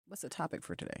What's the topic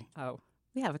for today? Oh,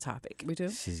 we have a topic. We do?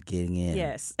 She's getting in.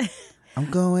 Yes. I'm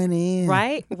going in.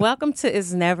 Right? Welcome to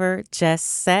It's Never Just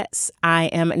Sex. I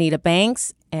am Anita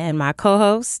Banks and my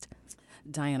co-host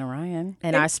Diana Ryan.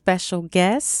 and our special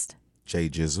guest. Jay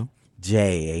Jizzle.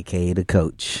 Jay, a.k.a. the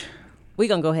coach. We're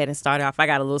going to go ahead and start off. I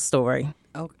got a little story.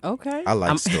 Oh, okay. I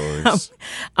like stories.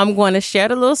 I'm going to share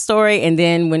the little story, and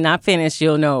then when I finish,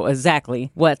 you'll know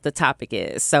exactly what the topic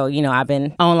is. So, I've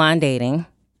been online dating.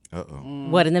 Uh-oh.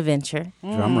 What an adventure.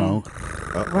 Drum roll.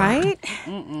 Right?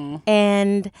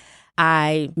 And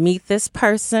I meet this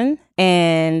person,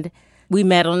 and we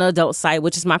met on an adult site,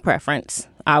 which is my preference.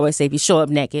 I always say if you show up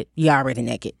naked, you're already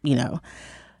naked,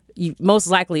 You most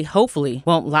likely, hopefully,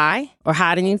 won't lie or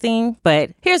hide anything.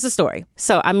 But here's the story.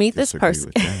 So I meet this Disagree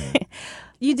person. with that.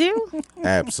 You do?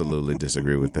 Absolutely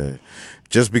disagree with that.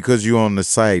 Just because you on the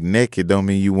site naked don't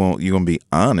mean you gonna be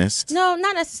honest. No,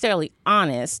 not necessarily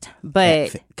honest,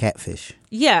 but Catfish.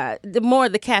 yeah, more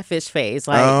the catfish phase.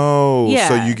 Like, So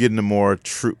yeah. you getting the more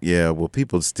true. Yeah, well,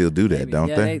 people still do that, don't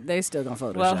yeah, they? They still gonna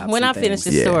Photoshop. well, when I some finish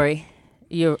things. this Yeah. story,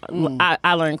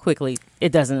 I learned quickly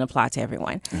it doesn't apply to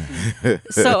everyone.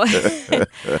 So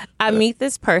I meet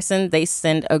this person. They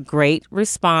send a great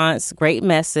response, great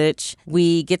message.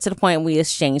 We get to the point we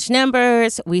exchange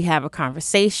numbers. We have a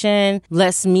conversation.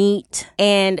 Let's meet.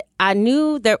 And I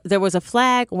knew there was a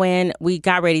flag when we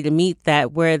got ready to meet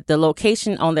that where the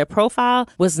location on their profile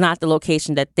was not the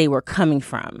location that they were coming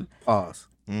from. Pause.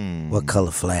 What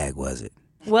color flag was it?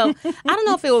 Well, I don't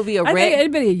know if it would be a I red. think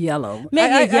it'd be a yellow.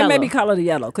 Maybe I a yellow. maybe call it a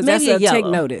yellow because that's Maybe a take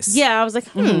yellow. notice. Yeah, I was like,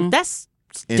 that's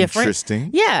different.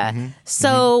 Interesting. Yeah.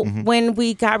 So when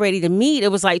we got ready to meet, it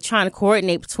was like trying to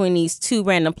coordinate between these two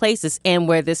random places and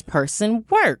where this person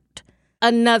worked.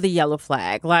 Another yellow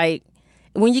flag. Like,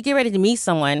 when you get ready to meet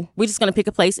someone, we're just going to pick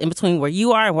a place in between where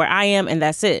you are and where I am, and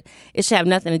that's it. It should have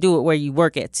nothing to do with where you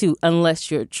work at, too, unless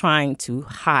you're trying to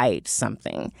hide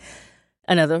something.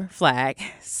 Another flag.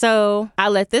 So I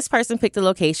let this person pick the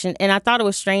location, and I thought it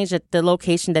was strange that the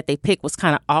location that they picked was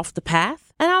kind of off the path.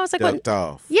 And I was like, Ducked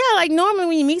off. yeah, like normally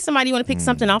when you meet somebody, you want to pick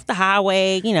something off the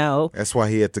highway, That's why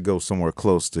he had to go somewhere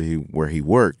close to where he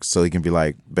works, so he can be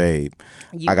like, "Babe,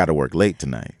 I got to work late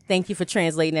tonight." Thank you for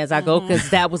translating as I go,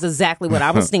 because that was exactly what I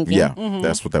was thinking. Yeah,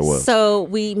 that's what that was. So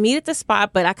we meet at the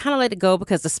spot, but I kind of let it go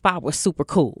because the spot was super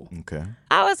cool. Okay,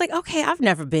 I was like, okay, I've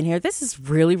never been here. This is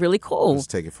really, really cool. let's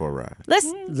take it for a ride.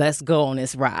 Let's go on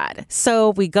this ride. So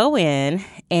we go in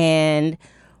and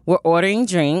we're ordering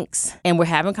drinks and we're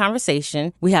having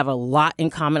conversation. We have a lot in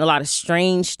common, a lot of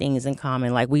strange things in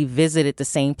common. Like we visited the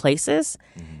same places.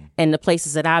 And the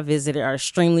places that I visited are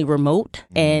extremely remote,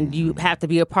 and you have to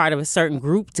be a part of a certain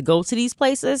group to go to these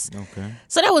places. Okay.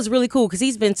 So that was really cool because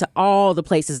he's been to all the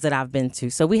places that I've been to.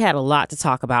 So we had a lot to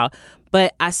talk about,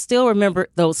 but I still remember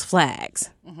those flags.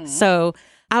 So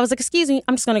I was like, excuse me,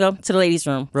 I'm just going to go to the ladies'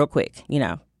 room real quick.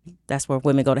 That's where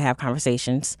women go to have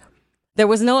conversations. There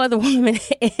was no other woman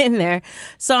in there.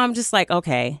 So I'm just like,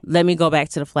 okay, let me go back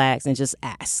to the flags and just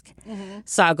ask.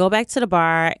 So I go back to the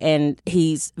bar, and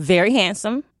he's very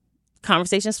handsome.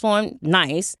 Conversation's flowing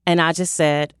nice. And I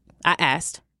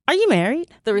asked, are you married?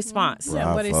 The response,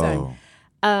 Yeah, what'd he say?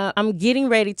 Bravo. I'm getting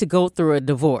ready to go through a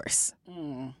divorce.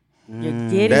 You're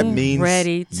That getting means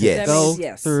ready to yes. That go means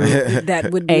yes. through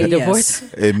That would be a a divorce.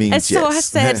 yes. It means And so I yes.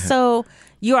 said, so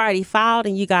you already filed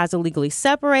and you guys are legally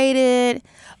separated?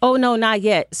 Oh, no, not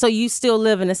yet. So you still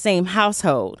live in the same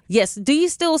household? Yes. Do you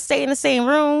still stay in the same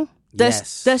room?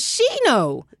 Yes. Does she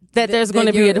know that there's going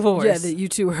to be a divorce? Yeah, that you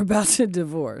two are about to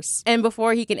divorce. And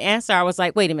before he can answer, I was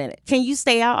like, wait a minute. Can you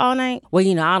stay out all night? Well,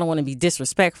 I don't want to be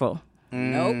disrespectful.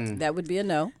 Nope, that would be a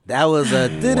no. That was a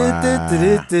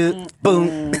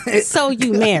boom. So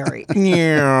you married.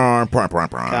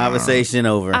 Conversation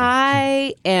over.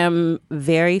 I am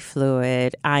very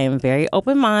fluid. I am very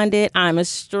open-minded. I'm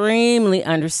extremely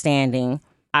understanding.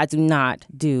 I do not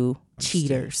do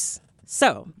cheaters.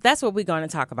 So that's what we're going to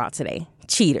talk about today.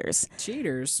 Cheaters.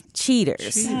 Cheaters.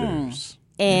 Cheaters.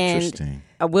 And Interesting.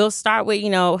 we'll start with,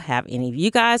 have any of you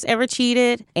guys ever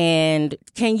cheated? And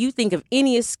can you think of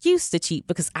any excuse to cheat?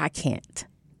 Because I can't.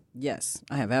 Yes,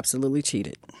 I have absolutely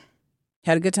cheated.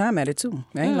 Had a good time at it too.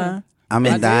 I ain't lying. I'm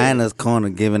in Diana's corner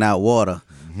giving out water.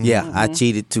 Yeah, I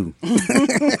cheated too.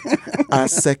 I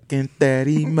second that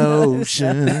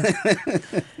emotion.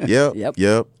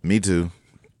 Yep. Me too.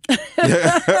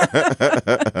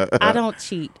 I don't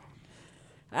cheat.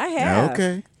 I have.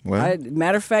 Okay. Well,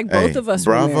 Matter of fact, both hey, of us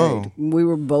bravo. were married. We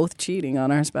were both cheating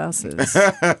on our spouses.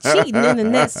 Cheating in the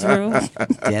next room.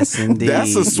 Yes, indeed.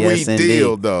 that's a sweet Yes,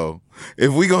 deal, indeed. though.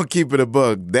 If we gonna keep it a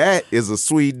buck, that is a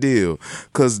sweet deal.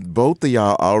 Cause both of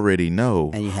y'all already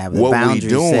know And you have the what we boundaries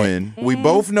doing. We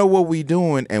both know what we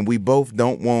doing, and we both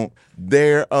don't want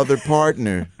their other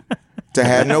partner to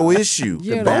have no issue.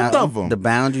 You Both know. of them. The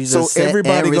boundaries So are set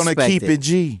everybody and gonna keep respected. it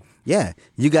G. Yeah,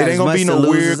 you got It as ain't gonna much be to no lose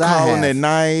weird as I calling have. at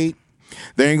night.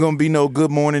 There ain't gonna be no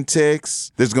good morning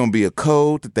texts. There's gonna be a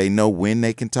code that they know when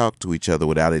they can talk to each other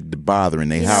without it bothering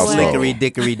their You know household. what? Slickery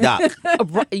dickory dock.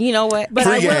 You know what? But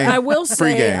Free game. I will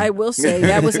Free say, game. I will say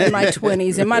that was in my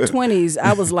 20s. In my 20s,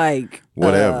 I was like,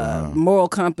 Whatever, huh? moral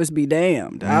compass be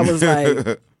damned. I was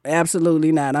like,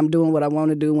 absolutely not. I'm doing what I want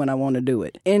to do when I want to do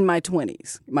it. In my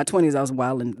 20s, I was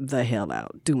wilding the hell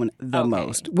out, doing the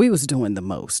most. We was doing the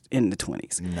most in the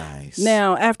 20s. Nice.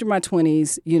 Now, after my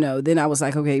 20s, then I was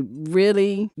like, okay,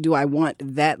 really? Do I want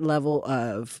that level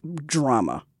of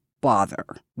drama, bother,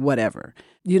 whatever?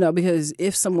 Because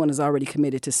if someone is already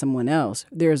committed to someone else,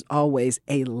 there's always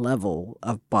a level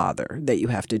of bother that you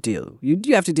have to deal.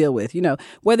 You have to deal with,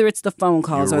 whether it's the phone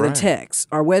calls You're or right. the texts,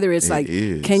 or whether it's like,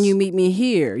 is. can you meet me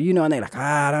here? And they're like,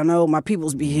 I don't know, my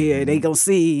peoples be here. They gonna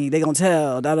see, they gonna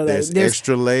tell. Da, da, da. There's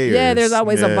extra layers. Yeah, there's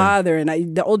always a Yeah. bother,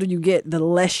 and the older you get, the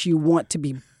less you want to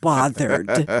be bothered.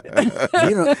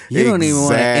 You don't even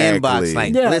want to inbox Exactly.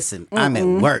 like, Yeah. listen, I'm at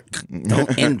work. Don't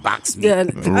inbox me. Yeah,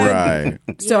 Right.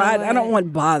 So I don't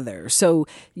want bother. So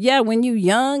yeah, when you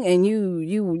young and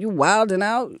you wilding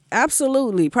out,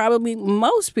 absolutely, probably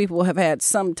most people have had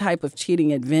some type of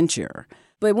cheating adventure.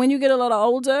 But when you get a little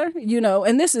older,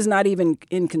 and this is not even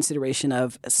in consideration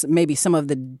of maybe some of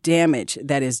the damage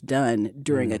that is done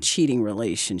during a cheating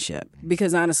relationship.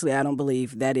 Because honestly, I don't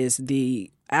believe that is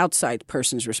the outside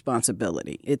person's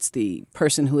responsibility. It's the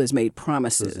person who has made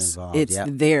promises. involved, It's yep.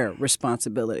 their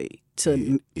responsibility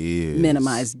to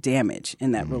minimize damage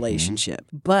in that relationship.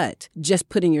 But just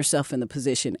putting yourself in the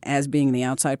position as being the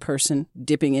outside person,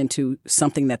 dipping into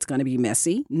something that's going to be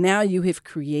messy, now you have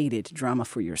created drama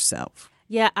for yourself.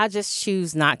 Yeah, I just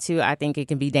choose not to. I think it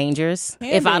can be dangerous.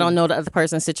 Can If I be. don't know the other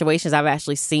person's situations, I've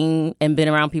actually seen and been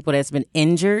around people that's been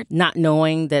injured, not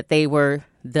knowing that they were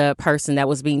the person that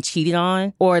was being cheated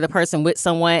on, or the person with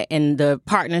someone and the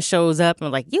partner shows up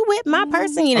and like, you with my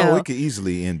person, Oh, it could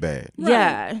easily end bad.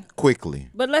 Yeah. Quickly.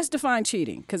 But let's define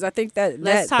cheating, because I think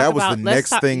Let's talk That was about, the let's next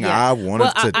talk- thing yeah. I wanted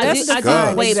Well, to I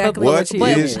discuss. do, wait, Exactly but, what What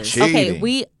cheating is is. cheating?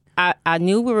 Okay, I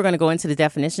knew we were going to go into the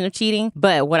definition of cheating,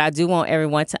 but what I do want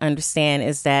everyone to understand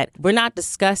is that we're not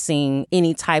discussing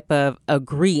any type of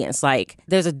agreements. Like,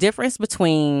 there's a difference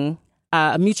between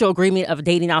a mutual agreement of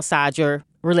dating outside your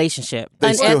relationship.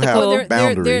 They still have Unethical-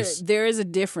 boundaries. There is a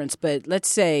difference, but let's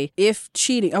say if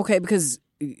cheating, okay, because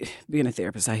being a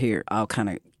therapist, I hear all kind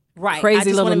of Right. I crazy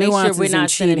just little want to make sure nuances we're in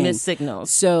not sending cheating. missed signals.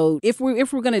 So if we're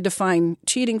going to define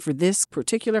cheating for this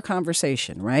particular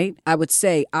conversation, right? I would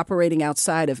say operating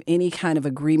outside of any kind of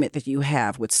agreement that you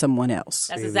have with someone else.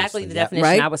 That's exactly the Yep. definition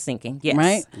Right? I was thinking. Yes.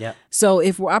 Right? Yep. So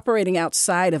if we're operating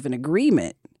outside of an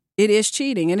agreement, it is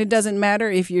cheating. And it doesn't matter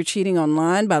if you're cheating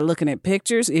online by looking at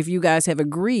pictures, if you guys have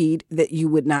agreed that you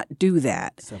would not do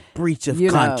that. It's a breach of You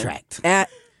know, contract.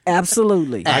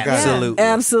 Absolutely. got- Absolutely.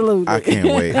 Absolutely. I can't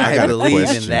wait. I I got a believe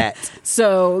question. in that.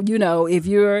 So, if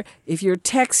you're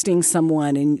texting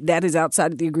someone and that is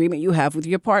outside of the agreement you have with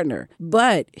your partner.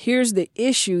 But here's the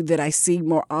issue that I see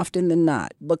more often than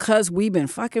not. Because we've been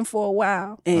fucking for a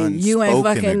while and you ain't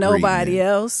Unspoken fucking nobody agreement.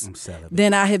 else, celibate.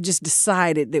 then I have just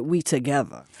decided that we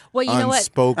together. Well, you know what?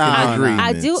 Unspoken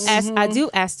agreements. I do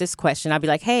ask this question. I'd be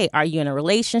like, hey, are you in a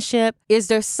relationship? Is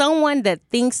there someone that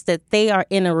thinks that they are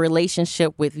in a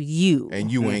relationship with you?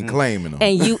 And you ain't claiming them.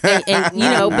 And you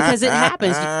because it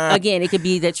happens. Again, it could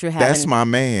be that you're having That's my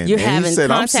man. You're And he having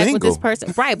said, I'm contact with this single.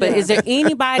 person. Right, but is there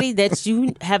anybody that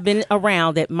you have been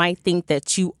around that might think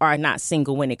that you are not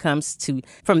single when it comes to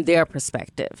from their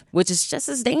perspective, which is just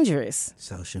as dangerous?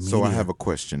 Social media. So I have a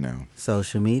question now.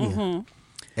 social media.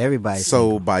 Everybody.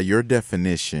 So, by your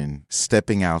definition,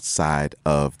 stepping outside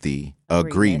of the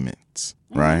agreements,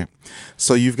 right?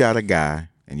 So, you've got a guy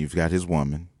and you've got his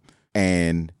woman,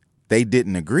 and they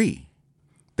didn't agree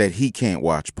that he can't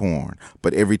watch porn.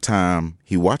 But every time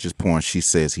he watches porn, she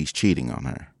says he's cheating on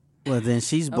her. Well, then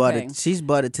she's brought Okay. it. She's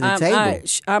brought it to the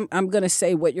table. I'm going to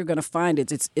say what you're going to find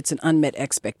is it's an unmet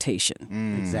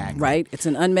expectation. Exactly. Right? It's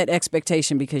an unmet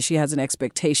expectation because she has an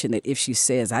expectation that if she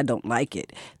says, I don't like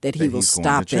it, that he That will he's going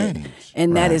stop to it. change.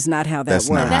 And that Right. is not how that That's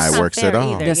works. not how That's it not works fair at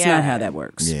all. either. That's Yeah. not how that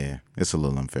works. Yeah, it's a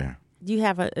little unfair. You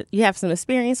have some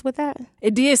experience with that?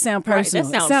 It did sound personal.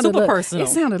 Right, that sounds it sounded super personal. It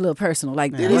sounded a little personal,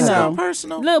 like Did you it know, sound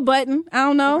personal? little button. I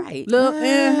don't know. Right. Little,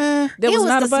 there It was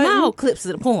not the a button. small clips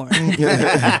of the porn. It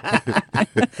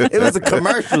was the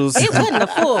commercials. It wasn't a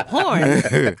full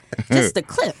porn, just the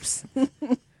clips.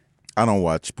 I don't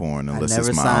watch porn I unless never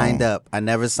it's my signed own. up. I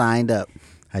never signed up.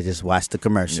 I just watched the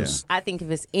commercials. I think if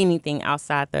it's anything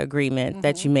outside the agreement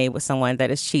that you made with someone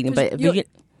that is cheating, but if you-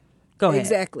 go ahead.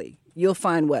 Exactly. You'll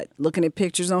find what? Looking at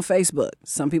pictures on Facebook.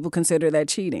 Some people consider that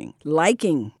cheating.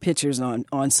 Liking pictures on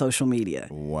social media.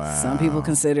 Wow. Some people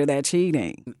consider that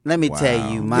cheating. Let me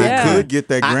tell you, my Yeah. You could get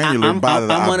that granular by the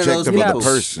one of those objective of the people.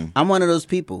 person. I'm one of those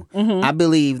people. I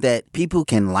believe that people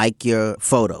can like your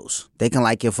photos. They can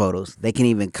like your photos. They can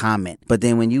even comment. But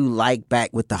then when you like back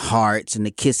with the hearts and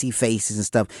the kissy faces and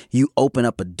stuff, you open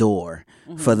up a door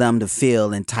for them to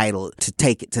feel entitled to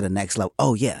take it to the next level.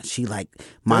 Oh yeah, she liked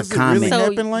my Does it comment.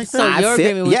 really happen like that? So your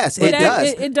agreement with- yes, But it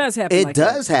does. It does happen. It like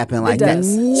does that. happen like It that.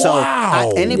 does. So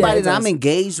Wow. anybody Yeah, it that I'm does.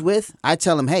 engaged with, I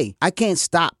tell them, hey, I can't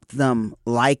stop them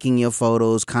liking your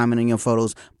photos, commenting your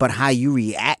photos, but how you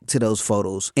react to those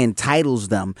photos entitles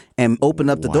them and open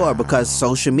up the door because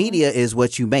social media is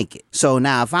what you make it. So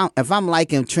now if I'm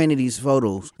liking Trinity's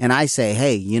photos and I say,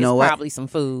 hey, you know what? Probably some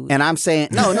food. And I'm saying,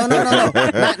 no.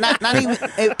 not even,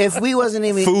 if we wasn't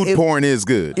even. Food porn is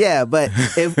good. Yeah, but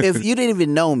if you didn't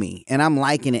even know me and I'm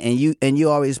liking it and you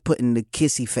always putting the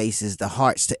kissy faces, the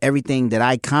hearts to everything that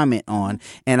I comment on,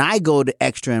 and I go to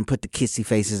extra and put the kissy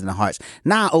faces and the hearts,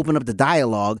 now I open up the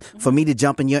dialogue for me to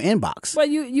jump in your inbox. Well,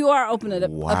 you are opening up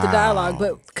the dialogue,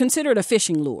 but consider it a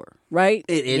fishing lure, right?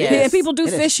 It Yes. is. And people do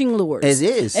It is. fishing lures. It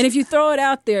is. And if you throw it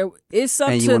out there, it's up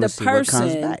And you to wanna the see what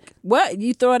comes person. back. What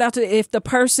you throw it out to, if the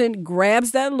person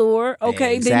grabs that lure, okay,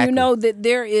 then Exactly. you know that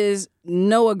there is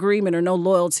no agreement or no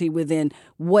loyalty within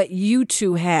what you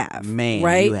two have. Man,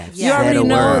 right? you have You said already a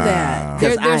know word. that.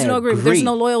 'Cause There's I no agreement. agree. There's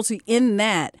no loyalty in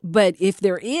that. But if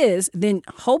there is, then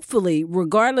hopefully,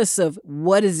 regardless of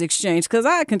what is exchanged, because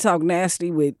I can talk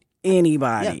nasty with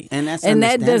anybody, Yeah, and that's that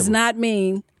does understandable. not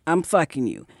mean I'm fucking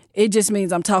you. It just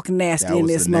means I'm talking nasty That in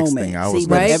was this the next moment. thing I was See,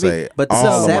 going but to every- say. but the all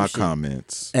of my perception-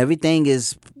 comments. Everything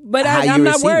is. But how I'm you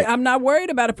not receive worried. it. I'm not worried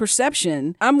about a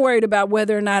perception. I'm worried about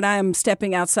whether or not I'm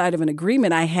stepping outside of an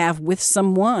agreement I have with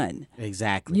someone.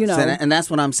 Exactly. You know. So and that's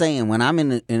what I'm saying. When I'm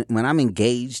when I'm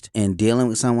engaged and dealing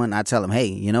with someone, I tell them, hey,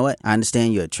 you know what? I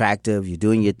understand you're attractive, you're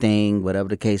doing your thing, whatever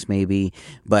the case may be,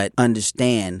 but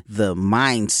understand the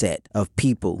mindset of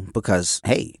people because,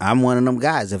 hey, I'm one of them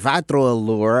guys. If I throw a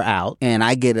lure out and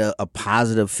I get a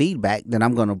positive feedback, then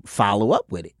I'm going to follow up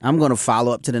with it. I'm going to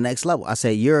follow up to the next level. I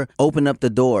say, you're open up the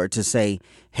door to say,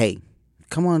 hey,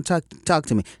 come on, talk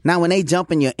to me. Now, when they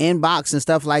jump in your inbox and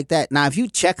stuff like that, now if you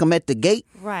check them at the gate,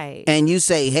 right. and you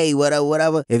say, hey,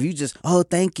 whatever. If you just, oh,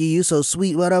 thank you, you so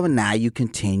sweet, whatever. Now you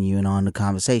continuing on the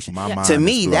conversation. My mind To is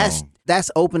me, blown.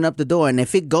 that's open up the door. And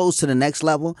if it goes to the next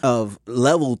level of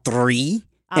level 3,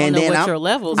 I don't and know then what I'm- your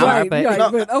levels Right, are, but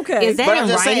right, but okay. is But that I'm in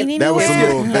just writing saying, That was a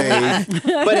anywhere? little vague.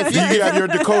 But if Do you have your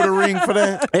decoder ring for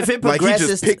that? If it Like you progresses,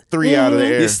 just picked 3 out of the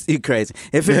air. You crazy.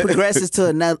 If it progresses to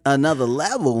another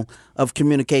level of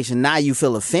communication, now you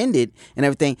feel offended and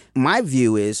everything. My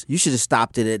view is you should have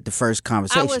stopped it at the first I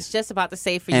conversation. was just about to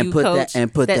say for And you, put that- Coach,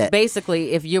 and put that-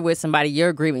 basically, if you're with somebody, your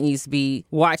agreement needs to be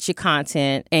watch your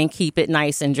content and keep it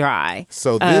nice and dry.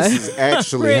 So this has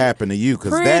actually pretty- happened to you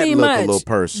because that pretty looked much. a little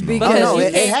personal. Because Oh, no, you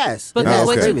it can't- has. Because Oh,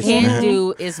 what okay. you can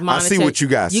do is I monitor. see what you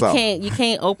guys saw. You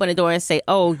can't open the door and say,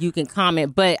 "Oh, you can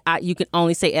comment," but you can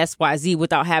only say XYZ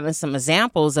without having some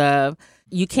examples of.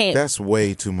 You can't. That's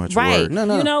way too much Right. work.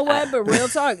 No. You know what? But real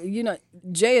talk,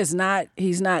 Jay is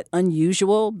he's not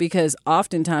unusual because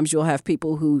oftentimes you'll have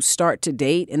people who start to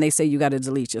date and they say you got to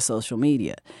delete your social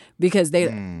media because they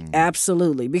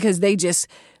absolutely, because they just,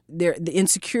 the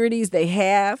insecurities they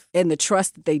have and the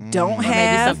trust that they don't or maybe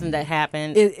have, something that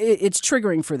happened. it's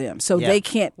triggering for them. So they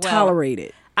can't Well, tolerate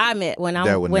it. I admit when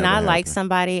That would I never like happen.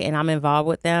 somebody and I'm involved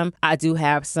with them, I do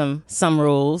have some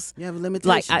rules. You have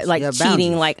limitations. Like You have cheating.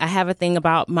 boundaries. Like I have a thing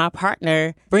about my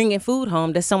partner bringing food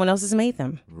home that someone else has made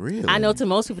them. Really? I know to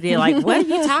most people they're like, "What are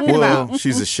you talking Well, about?"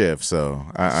 she's a chef, so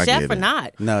I Chef get or it.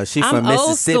 not? No, she's I'm from old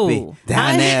Mississippi. school.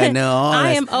 Down there in New Orleans.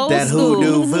 I am old that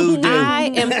school. voodoo.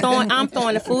 I'm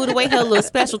throwing the food away. Her little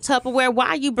special Tupperware. Why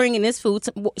are you bringing this food?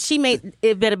 She made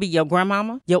it. Better be your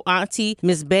grandmama, your auntie,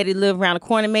 Miss Betty live around the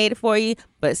corner made it for you.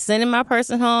 But sending my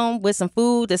person home with some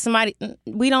food that somebody,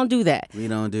 we don't do that. We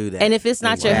don't do that. And if it's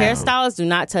not your Wow. hairstylist, do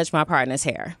not touch my partner's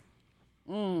hair.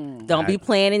 Don't be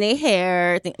playing in their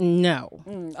hair.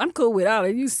 No. I'm cool with all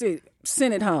of you.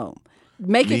 Send it home.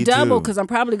 make Me it double too. because I'm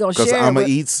probably gonna 'Cause share it I'ma with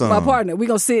eat some. my partner. We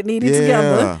gonna sit and eat it Yeah.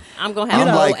 together. I'm gonna have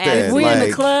I'm a like whole that. attitude. We in the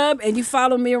Like- club and you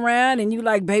follow me around and you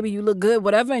like, baby, you look good,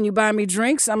 whatever, and you buy me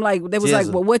drinks. I'm like, they was like,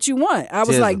 Jizzle. well, what you want? I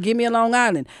was Jizzle. like, give me a Long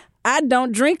Island. I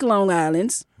don't drink Long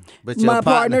Islands. But your My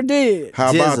partner did.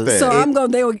 How about Jizzle. that? So I'm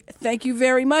going. They will thank you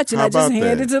very much, and How I just about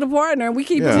hand that? it to the partner, and we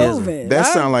keep Yeah. it moving. That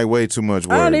I- sound like way too much I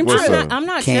don't work. even What's trip. up? I'm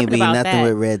not Can't tripping be about nothing that.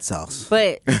 with red sauce.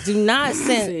 But do not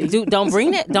send. Don't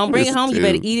bring it. Don't bring it This home. You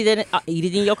better dude. eat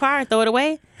it in your car and throw it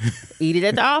away. Eat it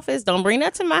at the office. Don't bring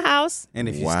that to my house. And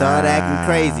if you Wow. start acting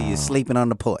crazy, you're sleeping on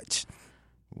the porch.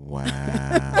 Wow.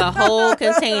 The whole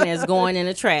container is going in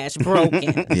the trash,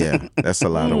 broken. Yeah, that's a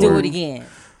lot of Do work. it again.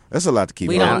 That's a lot to keep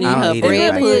We up. don't need I don't her eat it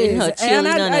bread right. pudding, her And chili, I none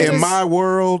of just- that. In my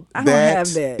world, I don't that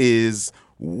have that. is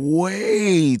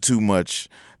way too much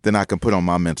than I can put on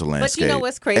my mental landscape. But you know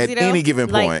what's crazy At though? any given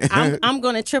Like, point. I'm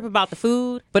gonna trip about the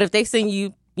food, but if they send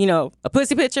you, a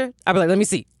pussy picture, I'll be like, let me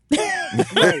see.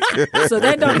 So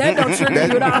that don't trigger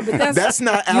you at all. But That's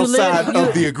not you outside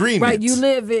of the agreement. Right, you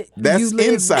live it. That's you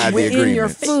live inside the within your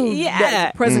agreement. food. Yeah.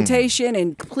 that presentation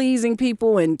and pleasing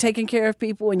people and taking care of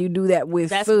people, and you do that with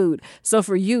That's- food. So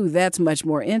for you, that's much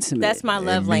more intimate. That's my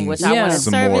love means language. I want to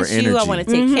some more service you. I energy. want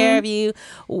to take care of you.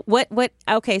 What?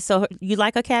 Okay, so you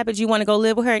like a cabbage? You want to go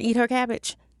live with her and eat her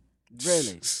cabbage?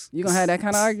 Really, you gonna have that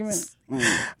kind of argument?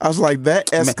 I was like, that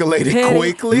escalated Petty.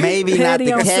 quickly. Maybe not Petty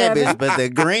the on cabbage, seven. but the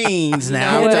greens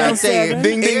now. Petty I'm trying on to say, seven.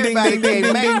 Ding, ding, ding, everybody ding, ding,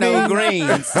 can't ding, make ding, no ding.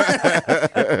 greens.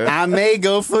 I may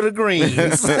go for the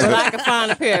greens. Well, I can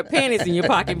find a pair of panties in your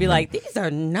pocket and be like, these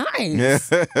are nice.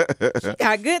 She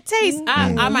got good taste.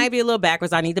 I might be a little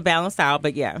backwards. I need to balance out,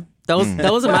 but yeah, those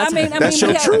are Well, my. That's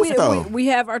your truth, though. we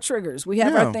have our triggers. We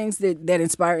have Yeah. our things that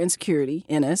inspire insecurity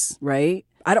in us, right?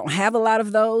 I don't have a lot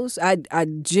of those. I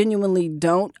genuinely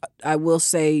don't. I will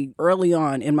say early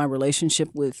on in my relationship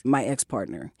with my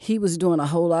ex-partner, he was doing a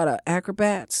whole lot of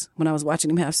acrobats when I was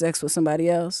watching him have sex with somebody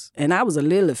else. And I was a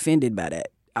little offended by that.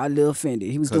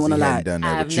 He was doing a he hadn't lot. done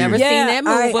that I've with never you. seen that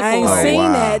move before. I ain't Oh, seen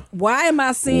wow. that. Why am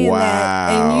I seeing that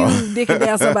Wow. and you dicking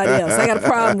down somebody else? I got a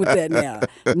problem with that now.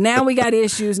 Now we got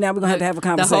issues. Now we're going to have a The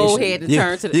conversation. whole head to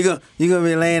turn to the. You're gonna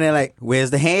be laying there like, where's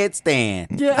the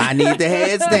headstand? Yeah. I need the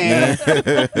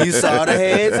headstand. You saw the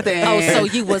headstand. Oh, so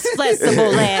you was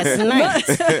flexible last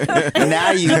night.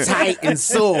 now you tight and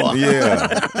sore.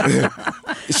 Yeah.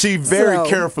 She very So-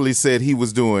 carefully said he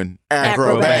was doing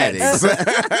acrobatics.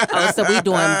 Oh, so we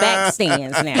doing back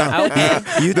stands now. Okay.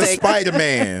 You The think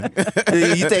Spider-Man.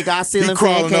 you think our He ceiling fan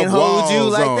crawling can't up hold you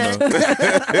walls like on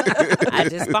that? her. I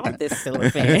just bought this ceiling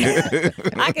fan.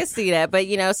 I can see that, but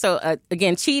so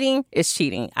again, cheating is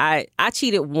cheating. I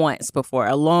cheated once before,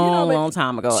 a long, but long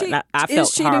time ago. Cheat- and I felt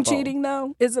is cheating horrible. cheating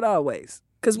though? Is it always?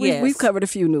 Because Yes. we've covered a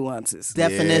few nuances.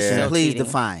 Definition, Yeah. please Cheating.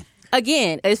 define.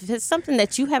 Again, if it's something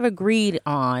that you have agreed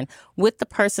on with the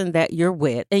person that you're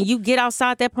with, and you get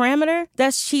outside that parameter,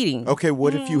 that's cheating. Okay,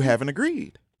 what if you haven't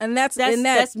agreed? And that's That's but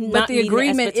not the meeting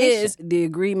the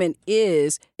agreement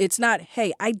is it's not,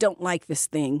 hey, I don't like this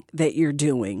thing that you're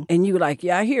doing. And you like,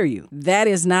 yeah, I hear you. That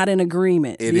is not an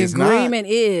agreement. It the is not. agreement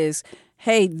is,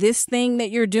 hey, this thing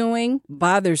that you're doing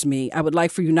bothers me. I would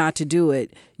like for you not to do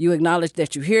it. You acknowledge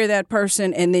that you hear that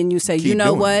person, and then you say, you Keep know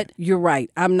doing what? You're right.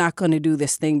 I'm not going to do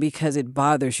this thing because it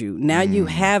bothers you. Now you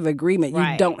have agreement. You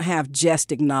Right. don't have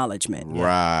just acknowledgement.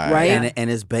 Right. Right?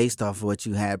 And it's based off of what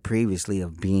you had previously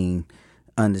of being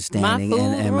My understanding food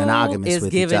and rule monogamous is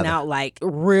with given each other. out like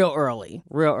real early,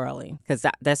 because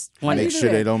that's one. Make of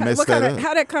sure they don't mess What that kind up.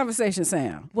 How that conversation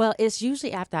sound? Well, it's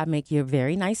usually after I make you a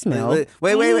very nice meal.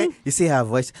 Wait. You see how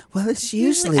voice? Well, it's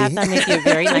usually. After I make you a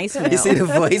very nice meal. You see the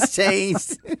voice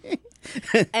changed?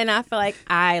 And I feel like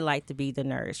I like to be the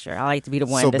nourisher. I like to be the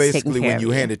one So that's taking basically, care when of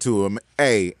you hand it to him,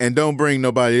 hey, and don't bring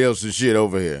nobody else's shit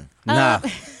over here. Nah.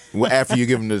 Well, after you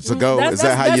give them the to go, That's- is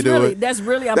that how that's you do really- it? That's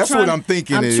really. That's what I'm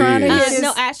thinking I'm it trying to is. hit his-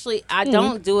 No, actually, I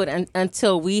don't do it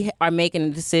until we are making a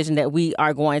decision that we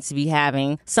are going to be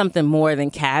having something more than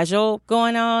casual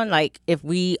going on. Like if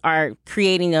we are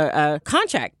creating a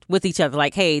contract with each other,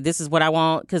 like, hey, this is what I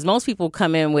want. Because most people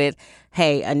come in with,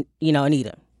 hey,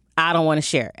 Anita, I don't want to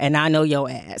share, and I know your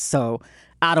ass, so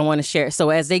I don't want to share. So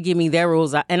as they give me their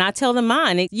rules, and I tell them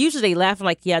mine, usually they laugh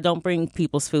like, yeah, don't bring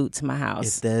people's food to my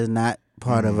house. If there's not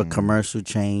part of a commercial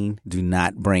chain, do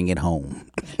not bring it home.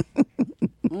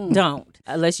 Don't,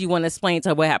 unless you want to explain to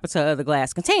her what happened to the other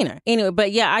glass container. Anyway,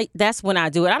 but yeah, that's when I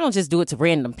do it. I don't just do it to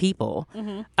random people.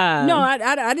 No,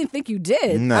 I didn't think you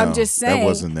did. No, I'm just that saying.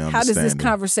 wasn't the how does this understanding.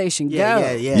 conversation go?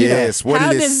 Yeah. Yes, what How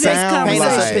did it does this sound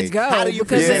conversation like? go? How do you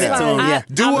Because present it's it to 'em? like- Yeah.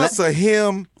 Do us a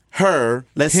him her,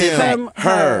 Let's him, sit back.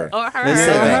 her. Or her. Let's sit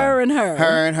Or back. her and her.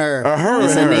 Her and her. Or her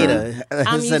It's and her. Anita.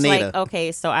 I'm It's usually Anita. like,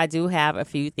 okay, so I do have a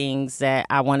few things that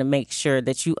I want to make sure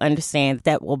that you understand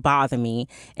that will bother me,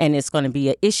 and it's going to be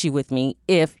an issue with me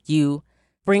if you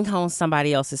bring home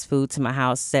somebody else's food to my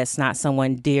house that's not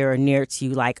someone dear or near to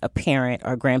you, like a parent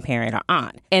or grandparent or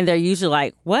aunt. And they're usually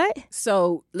like, what?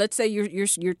 So let's say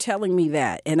you're telling me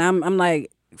that, and I'm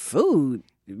like, food,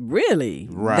 really?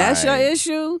 That's your Right.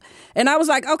 issue? And I was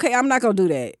like, okay, I'm not gonna do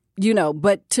that.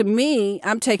 But to me,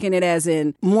 I'm taking it as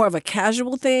in more of a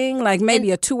casual thing, like maybe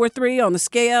a 2 or 3 on the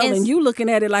scale, and you looking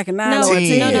at it like a 9 or a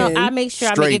 10. No. I make sure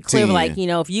I make Straight it clear, 10. like,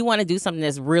 if you want to do something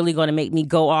that's really going to make me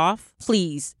go off,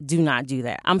 please do not do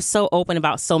that. I'm so open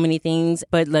about so many things,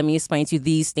 but let me explain to you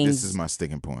these things. This is my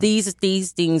sticking point. These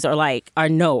things are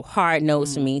hard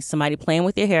no's for me. Somebody playing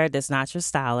with your hair that's not your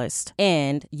stylist,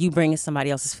 and you bringing somebody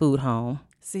else's food home.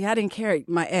 See, I didn't care.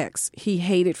 My ex, he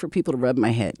hated for people to rub my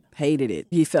head. Hated it.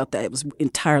 He felt that it was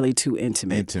entirely too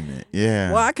intimate. Intimate,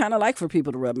 yeah. Well, I kind of like for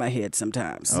people to rub my head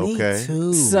sometimes. Okay. Me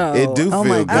too. So It do Oh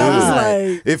feel my good. I was God.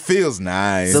 like, It feels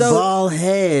nice. The bald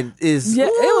head is. yeah, it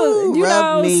was,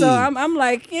 rub me. So I'm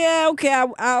like, yeah, okay.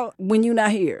 I'll when you're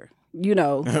not here,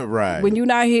 Right. When you're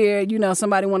not here,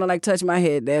 somebody want to touch my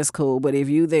head. That's cool. But if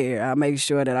you there, I make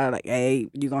sure that I hey,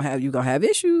 you gonna have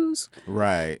issues.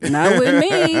 Right. Not with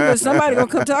me, but somebody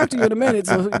gonna come talk to you in a minute.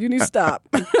 So you need to stop.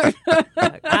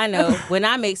 I know when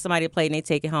I make somebody a plate and they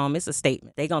take it home, it's a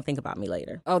statement. They gonna think about me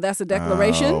later. Oh, that's a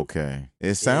declaration. Oh, okay.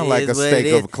 It sounds It like a is what stake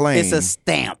it of is. claim. It's a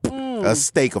stamp. A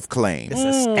stake of claim. It's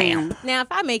a stamp. Now, if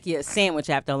I make you a sandwich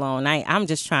after a long night, I'm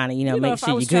just trying to, make if I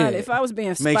sure was you're good. if I was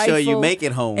being spiteful, Make sure you make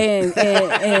it home. and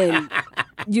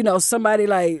somebody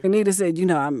like Anita said,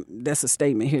 that's a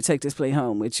statement. Here, take this plate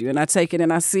home with you. And I take it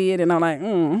and I see it and I'm like,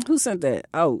 who sent that?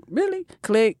 Oh, really?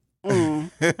 Click.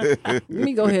 Let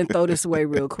me go ahead and throw this away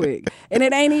real quick. And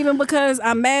it ain't even because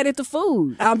I'm mad at the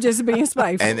food. I'm just being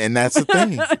spiteful. And that's the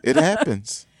thing. It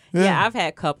happens. Yeah, I've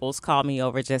had couples call me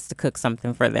over just to cook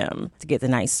something for them to get the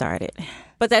night started.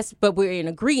 But we're in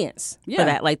agreement for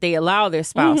that. Like they allow their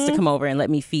spouse to come over and let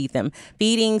me feed them.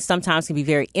 Feeding sometimes can be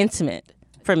very intimate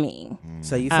for me.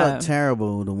 So you felt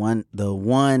terrible the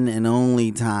one and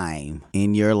only time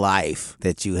in your life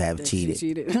that you have cheated.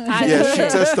 Yeah, she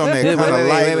touched on that Wait, kind of wait,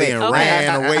 lightly wait. and Okay. ran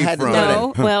I away had to from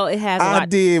know it. No, well, it has a I lot.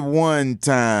 did one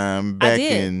time back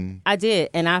in. I did,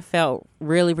 and I felt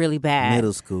really, really bad.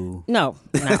 Middle school. No.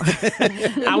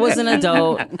 I was an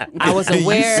adult. I was You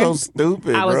aware. so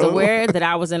stupid, I was bro. aware that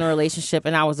I was in a relationship,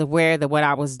 and I was aware that what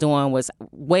I was doing was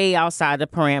way outside the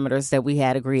parameters that we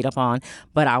had agreed upon.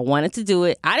 But I wanted to do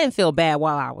it. I didn't feel bad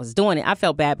while I was doing it. I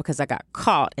felt bad because I got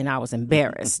caught and I was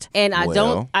embarrassed. And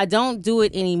I don't do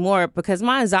it anymore because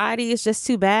my anxiety is just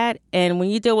too bad. And when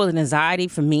you deal with an anxiety,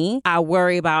 for me, I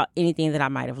worry about anything that I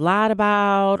might have lied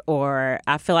about, or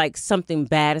I feel like something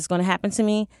bad is going to happen to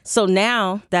me. So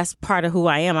now that's part of who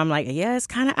I am. I'm like, yeah, it's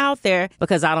kind of out there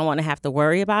because I don't want to have to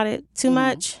worry about it too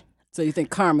much. So you think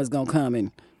karma's gonna come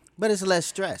and But it's less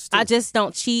stress. Too. I just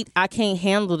don't cheat. I can't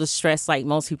handle the stress like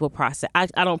most people process.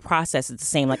 I don't process it the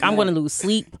same. Like I'm going to lose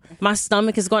sleep. My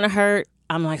stomach is going to hurt.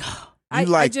 I'm like, You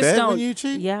like just that don't, when you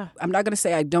cheat? yeah. I'm not going to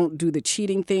say I don't do the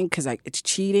cheating thing because it's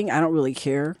cheating. I don't really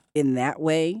care in that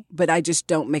way, but I just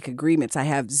don't make agreements. I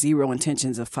have zero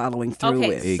intentions of following through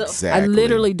with. so- Exactly. I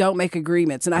literally don't make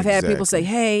agreements. And I've had people say,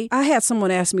 Exactly. hey, I had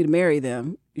someone ask me to marry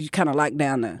them. You kind of lock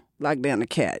down the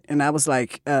cat. And I was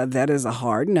like, that is a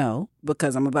hard no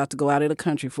because I'm about to go out of the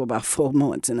country for about 4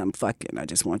 months and I'm fucking. I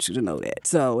just want you to know that.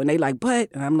 So, and they like, but,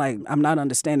 and I'm like, I'm not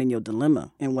understanding your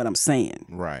dilemma in what I'm saying.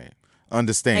 Right.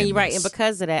 Understand. And you're right. And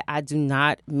because of that, I do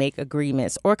not make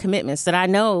agreements or commitments that I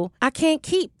know I can't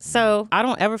keep. So I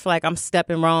don't ever feel like I'm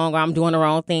stepping wrong or I'm doing the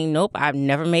wrong thing. Nope. I've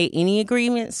never made any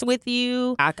agreements with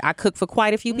you. I cook for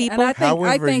quite a few people. And I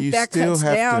However, think you that still cuts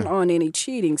have down to- on any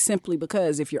cheating simply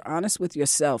because if you're honest with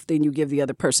yourself, then you give the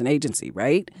other person agency,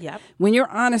 right? Yep. When you're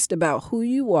honest about who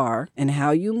you are and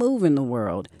how you move in the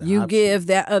world, you give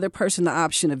that other person the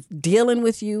option of dealing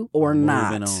with you or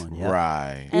not. Moving on. Yep.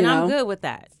 Right. And You I'm know? good with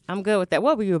that. I'm good with that.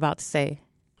 What were you about to say?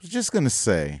 I was just going to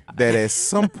say that at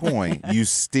some point, you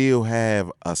still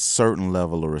have a certain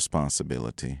level of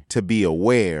responsibility to be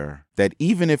aware that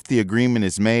even if the agreement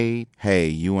is made, hey,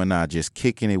 you and I just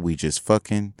kicking it, we just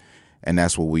fucking, and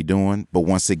that's what we doing. But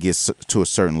once it gets to a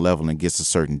certain level and gets a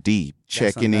certain deep, That's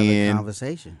checking another in,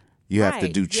 conversation. you have to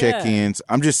Right, do check-ins.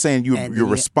 I'm just saying And you're you-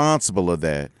 responsible of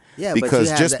that. Yeah, but because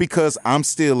you have just that- because I'm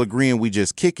still agreeing we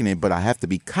just kicking it, but I have to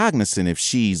be cognizant if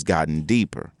she's gotten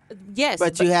deeper. Yes.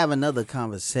 But you have another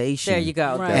conversation. There you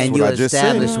go. Right. And That's you what I just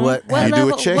said. establish what What You do a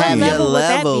level, check-in. what have your level would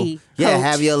that level. be, Yeah, Coach?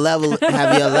 have your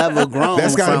level grown.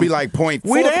 That's got to from be like point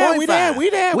We there, 4.5. we there, we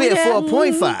there. we We're there.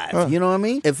 4.5. You know what I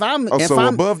mean? If I'm So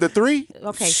above the 3?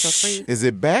 Okay, so 3. Is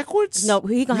it backwards? No,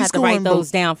 he gonna He's have to write going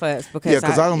those down for us because Yeah,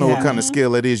 because I don't know what yeah. kind of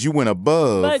scale it is. You went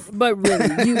above. But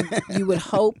really, you would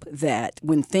hope that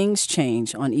when things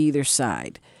change on either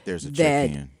side, There's a that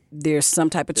check-in. there's some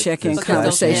type of check-in Because those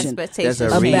conversation expectations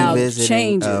There's a change. about revisiting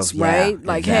changes, of- yeah, right?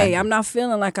 Like, exactly. hey, I'm not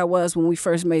feeling like I was when we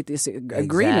first made this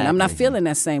agreement. I'm not Exactly. feeling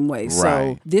that same way. So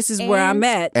Right. this is where I'm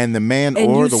at. And the man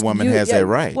And or you- the woman you- has yeah. that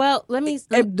right. Well, let me.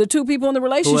 And the two people in the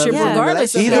relationship, Whoever in the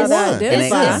regardless of relationship. how Either they one.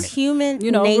 It's identify, just human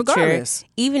nature. nature. Regardless.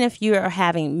 Even if you are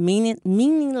having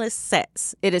meaningless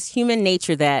sex, it is human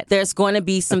nature that there's going to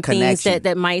be some things connection.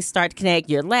 that might start to connect.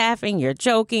 You're laughing, you're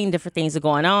joking, different things are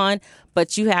going on,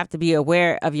 but you have to be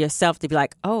aware of yourself to be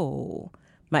like, oh,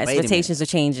 my minute. expectations are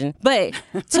changing. But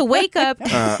to wake up,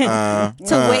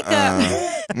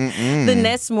 the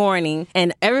next morning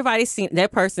and everybody's seeing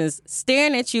that person's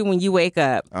staring at you when you wake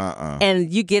up,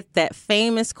 and you get that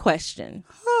famous question.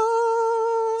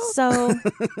 So,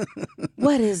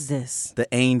 what is this? the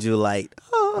angel light.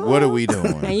 What are we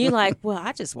doing? And you're like, well,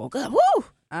 I just woke up. Woo!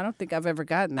 I don't think I've ever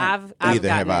gotten that, I've Either gotten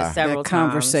have it I. several that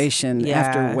conversation times. Yeah.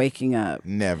 after waking up.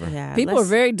 Never. Yeah, People are let's-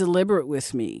 very deliberate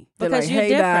with me. They're Because like, you're hey,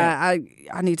 different. Di,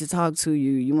 I need to talk to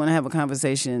you. You want to have a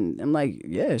conversation? I'm like,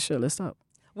 yeah, sure, let's talk.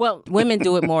 Well, women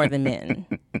do it more than men,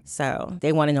 so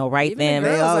they want to know right Even the then.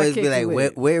 girls They I always be kick like, it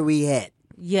with. where we at?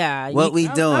 Yeah, What we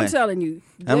I'm doing? telling you.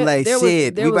 I'm like,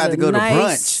 shit, we about to go to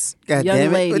nice brunch. God young damn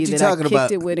it. lady What you that talking I kicked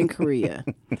about? it with in Korea.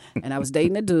 And I was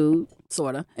dating a dude,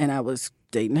 sort of, and I was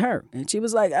dating her. And she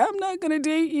was like, I'm not going to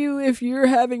date you if you're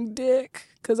having dick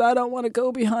because I don't want to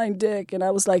go behind dick. And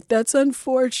I was like, that's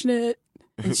unfortunate.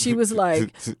 And she was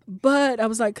like, but I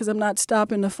was like, because I'm not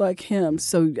stopping to fuck him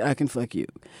so I can fuck you.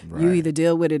 You Right. either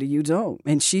deal with it or you don't.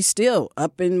 And she's still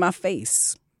up in my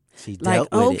face. She Like,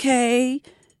 dealt with it. okay.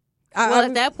 well,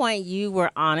 at that point, you were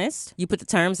honest. You put the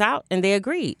terms out, and they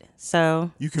agreed.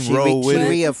 So You can She, roll with she it.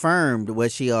 reaffirmed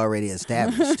what she already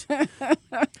established.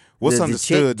 What's The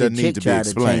understood chick- doesn't the need chick to be tried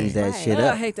to change explained. that shit I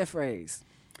up. hate that phrase.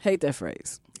 Hate that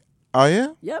phrase. Oh, yeah?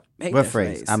 Yep. Hate What that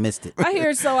phrase? I missed it. I hear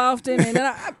it so often, and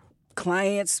then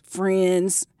clients,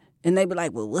 friends, and they be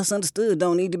like, "Well, what's understood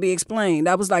don't need to be explained."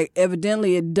 I was like,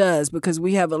 "Evidently, it does because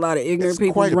we have a lot of ignorant It's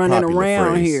people quite a running popular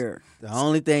around phrase. here." The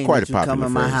only thing Quite that a you come popular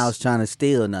in my phrase. house trying to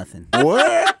steal nothing.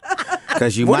 What?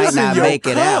 Because you What might is in not your make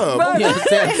it out. cup? You know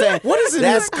what I'm saying? What is in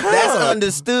that's, your that's cup?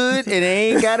 understood and it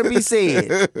ain't got to be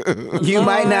said. You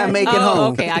might not make it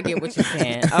home. Okay, I get what you're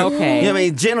saying. Okay. You know what I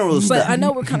mean? General But stuff. I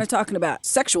know we're kind of talking about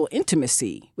sexual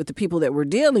intimacy with the people that we're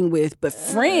dealing with, but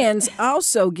friends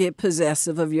also get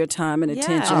possessive of your time and Yeah.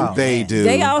 attention. Oh, They man. do.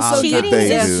 They also Cheating get They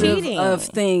do. possessive cheating. of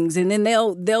things, and then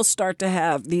they'll start to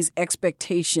have these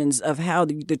expectations of how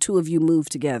the two of you move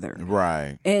together.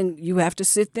 Right. And you have to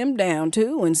sit them down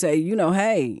too and say, you know,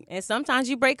 hey, And sometimes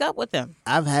you break up with them.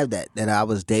 I've had that I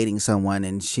was dating someone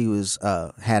and she was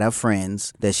had her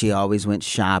friends that she always went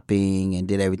shopping and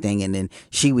did everything, and then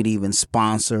she would even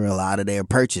sponsor a lot of their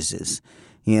purchases.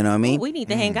 You know what I mean? We need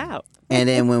to hang out. And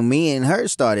then when me and her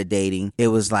started dating, it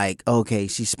was like, okay,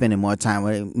 she's spending more time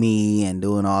with me and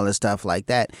doing all this stuff like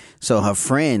that. So her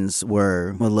friends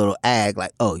were a little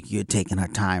like, oh, you're taking her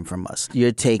time from us.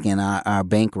 You're taking our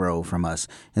bankroll from us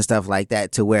and stuff like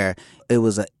that, to where it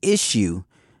was an issue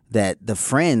that the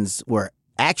friends were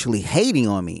actually hating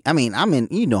on me. I mean,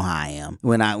 you know how I am.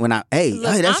 When I, hey, Look,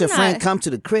 that's I'm your friend, not- come to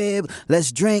the crib,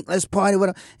 let's drink, let's party with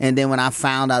her. And then when I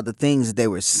found out the things that they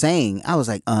were saying, I was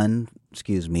like,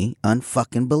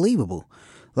 unfucking believable.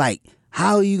 Like,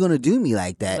 how are you going to do me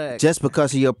like that Look. just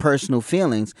because of your personal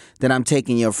feelings that I'm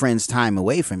taking your friend's time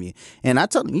away from you? And I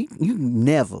told him, you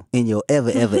never in your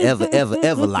ever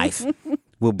life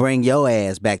will bring your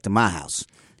ass back to my house.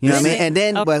 You know what I mean? And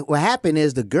then what happened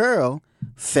is the girl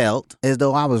felt as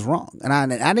though I was wrong. And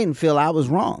I didn't feel I was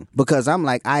wrong because I'm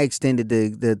like, I extended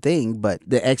the thing, but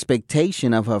the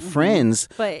expectation of her friends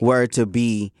But- were to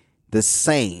be the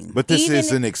same. But this Even-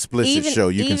 is an explicit even- show.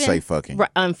 You can even- say fucking. Right,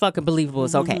 unfucking believable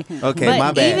is okay. Okay, but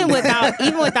my bad.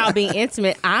 even without being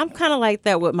intimate, I'm kind of like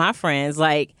that with my friends.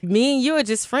 Like me and you are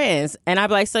just friends, and I'd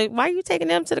be like, so why are you taking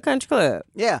them to the country club?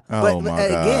 Yeah, Oh, but my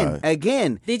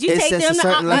again, Did you it's take just them a to?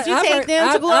 certain Did you I've take heard- them to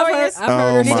I've heard- Glorious? I've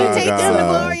heard Oh her Did say you my take them to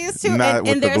God. Glorious too? Not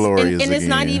with the there's Glorious and it's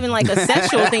not again. even like a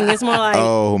sexual thing. It's more like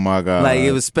Oh my God. like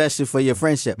it was special for your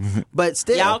friendship, but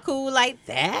still, y'all cool like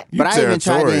that. You but I even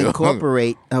tried to territorial.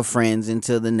 incorporate her friends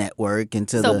into the network,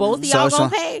 into So the both of y'all social.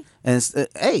 gonna pay? And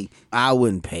hey, I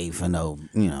wouldn't pay for no,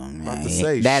 to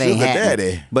say, that ain't sugar happening.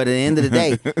 daddy. But at the end of the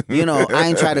day, I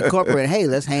ain't try to corporate. Hey,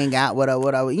 let's hang out.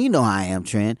 Whatever. You know how I am,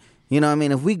 Trent. You know what I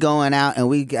mean? If we going out and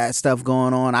we got stuff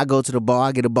going on, I go to the bar,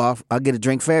 I get a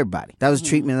drink for everybody. That was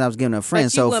treatment that I was giving a friend.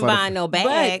 But you wouldn't buy no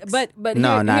bags. But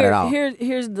No, not at all.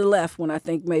 Here's the left one. I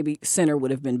think maybe center would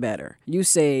have been better. You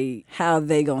say, how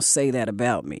they gonna say that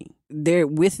about me? They're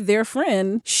with their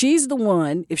friend. She's the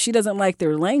one. If she doesn't like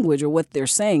their language or what they're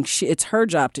saying, it's her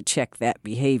job to check that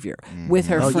behavior with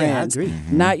her friends. Yeah, I agree.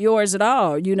 Not yours at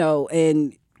all.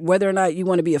 And whether or not you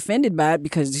want to be offended by it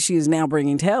because she is now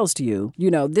bringing tales to you,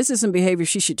 this is some behavior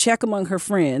she should check among her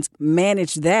friends,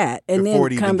 manage that, and Before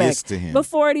then it come even back gets to him.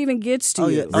 before it even gets to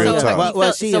you. Real So, talk.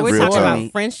 Well, she so we're informed talking about me.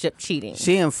 friendship cheating.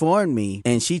 She informed me,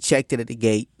 and she checked it at the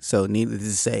gate. So needless to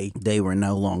say, they were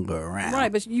no longer around.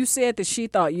 Right, but you said that she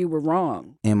thought you were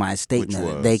wrong. In my statement,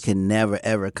 Which was? they could never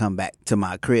ever come back to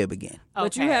my crib again.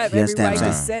 But you Okay. have You every understand right what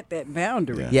I'm to saying? set that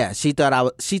boundary. Yeah, she thought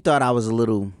I was a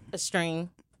little A string.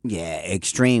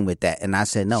 extreme with that, and I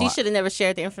said no. She should have never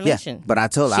shared the information. But I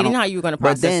told her She I didn't don't- know how you were going to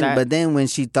process that. But then when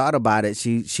she thought about it,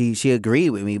 she agreed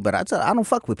with me. But I told her I don't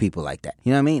fuck with people like that.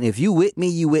 You know what I mean? If you with me,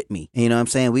 you with me. You know what I'm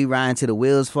saying? We ride till the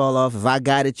wheels fall off. If I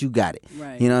got it, you got it.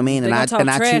 Right. You know what I mean? They gonna talk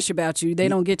I trash about you. They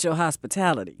don't get your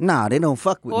hospitality. No, they don't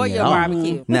fuck with or me your at all.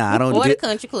 barbecue. No, I don't. Or the deal-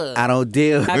 country club. I don't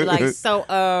deal. I'd be like, so,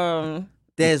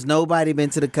 There's nobody been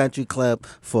to the country club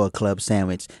for a club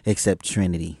sandwich except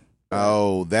Trinity.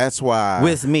 Oh, that's why.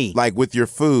 With me. Like with your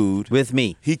food. With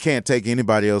me, He can't take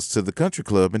anybody else to the country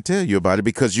club and tell you about it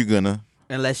because you're going to.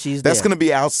 unless she's That's there. going to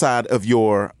be outside of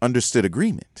your understood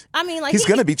agreement. I mean, like He's he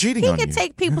gonna could- be cheating he on could you.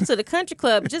 take people to the country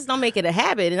club, just don't make it a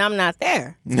habit, and I'm not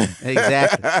there.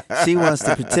 Exactly. She wants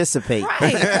to participate.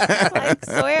 Right. Like,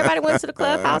 so everybody went to the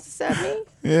clubhouse except me.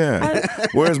 Yeah.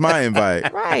 Where's my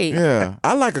invite? Right. Yeah.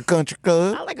 I like a country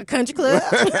club. I like a country club.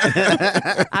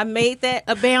 I made that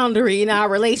a boundary in our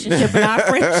relationship and our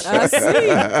friendship. I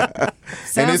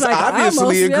see. And it's like obviously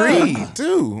almost, yeah. agreed,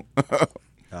 too.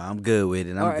 Oh, I'm good with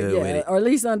it. I'm Or, good with it. or at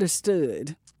least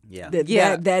understood. Yeah.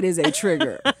 That is a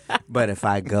trigger. But if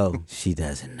I go, she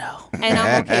doesn't know. And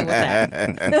I'm okay with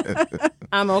that.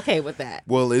 I'm okay with that.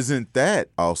 Well, isn't that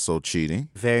also cheating?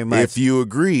 Very much. If you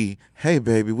agree, hey,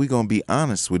 baby, we're going to be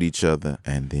honest with each other,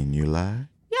 and then you lie.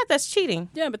 Yeah, that's cheating.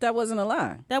 Yeah, but that wasn't a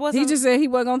lie. That wasn't- He just said he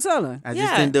wasn't gonna tell her. I just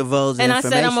Yeah. didn't divulge the And I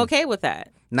information. said I'm okay with that.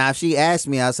 Now, if she asked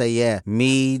me, I'll say, yeah,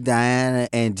 me, Diana,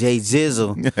 and Jay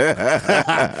Jizzle.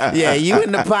 Yeah, you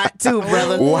in the pot too,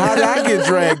 brother. Well, how did I get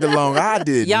dragged along? I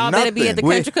did Y'all better be at the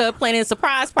nothing. country club planning a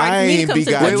surprise party I for me to ain't come be to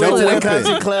the got We country went to the club. weapon.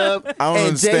 country club, I don't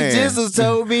and Jay understand. Jizzle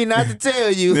told me not to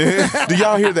tell you. Do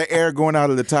y'all hear the air going out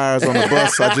of the tires on the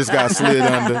bus I just got slid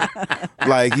under?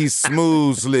 Like he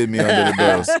smooth slid me under the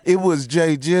bus. It was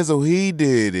Jay Jizzle. He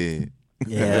did it.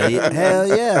 Yeah, hell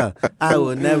yeah. I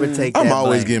will never take that I'm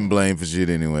always blame. getting blamed for shit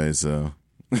anyway, so.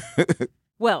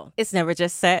 Well, it's never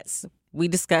just sex. We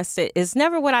discussed it. It's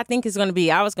never what I think it's going to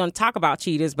be. I was going to talk about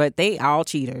cheaters, but they all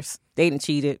cheaters. They didn't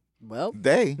cheat it. Well,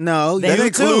 They. No, That you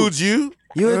includes too. you.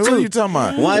 You What too. are you talking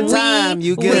about? One time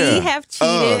you we get have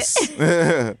cheated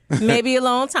Us. maybe a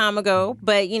long time ago,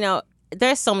 but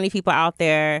there's so many people out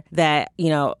there that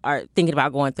are thinking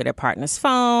about going through their partner's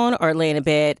phone or laying in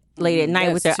bed late at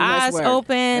night with their That's too much eyes work.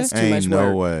 open. That's too Ain't much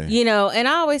no work. way. And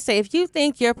I always say, if you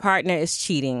think your partner is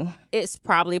cheating, it's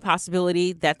probably a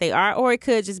possibility that they are, or it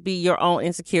could just be your own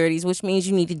insecurities, which means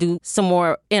you need to do some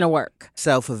more inner work.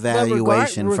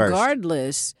 self-evaluation first.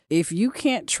 regardless, if you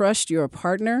can't trust your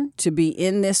partner to be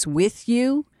in this with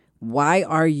you, why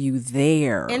are you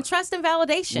there? And trust and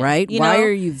validation. Right? Why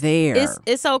are you there?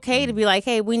 It's okay to be like,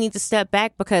 hey, we need to step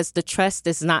back because the trust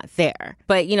is not there.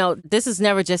 But, this is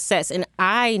never just sex. And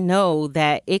I know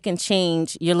that it can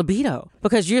change your libido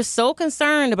because you're so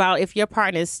concerned about if your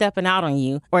partner is stepping out on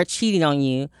you or cheating on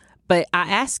you. But I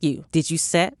ask you, did you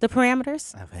set the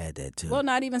parameters? I've had that too. Well,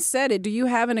 not even said it. Do you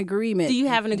have an agreement? Do you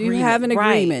have an Do you have an agreement?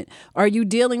 Right. agreement? Are you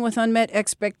dealing with unmet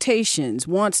expectations,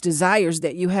 wants, desires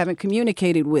that you haven't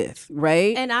communicated with,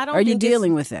 right? And I don't Are you think it's-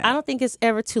 dealing with that? I don't think it's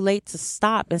ever too late to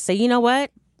stop and say, you know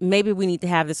what? Maybe we need to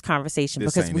have this conversation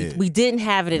This because ain't it. we didn't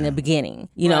have it in the beginning.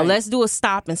 Right. Let's do a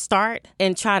stop and start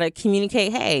and try to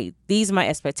communicate, hey, these are my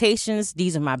expectations,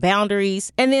 these are my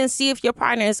boundaries, and then see if your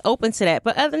partner is open to that.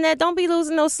 But other than that, don't be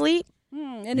losing no sleep.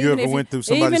 And You even ever if went through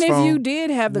somebody's even phone? if you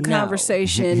did have the No.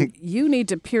 conversation, you need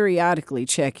to periodically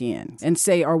check in and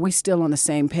say, "Are we still on the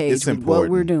same page It's with what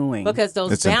we're important. doing?" Because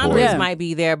those It's boundaries important. might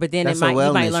be there, but then That's you a might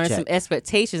wellness learn check. some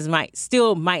expectations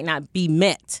might not be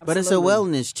met. But it's a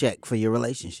wellness check for your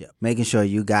relationship. Making sure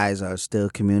you guys are still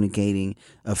communicating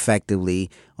effectively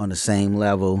on the same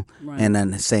level and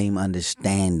on the same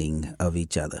understanding of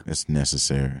each other. It's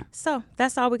necessary. So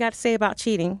that's all we got to say about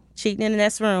cheating. Cheating in the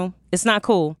next room. It's not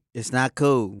cool. It's not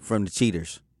cool from the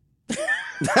cheaters. This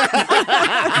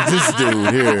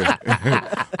dude here.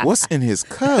 What's in his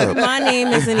cup? My name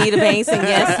is Anita Banks,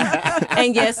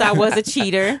 and yes, I was a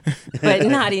cheater, but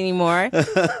not anymore.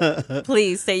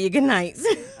 Please say your goodnights.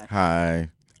 Hi,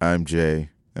 I'm Jay,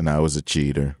 and I was a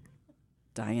cheater.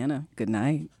 Diana, good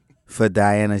night. For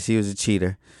Diana, she was a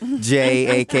cheater.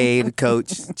 Jay, a.k.a. the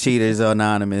coach, Cheaters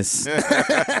Anonymous.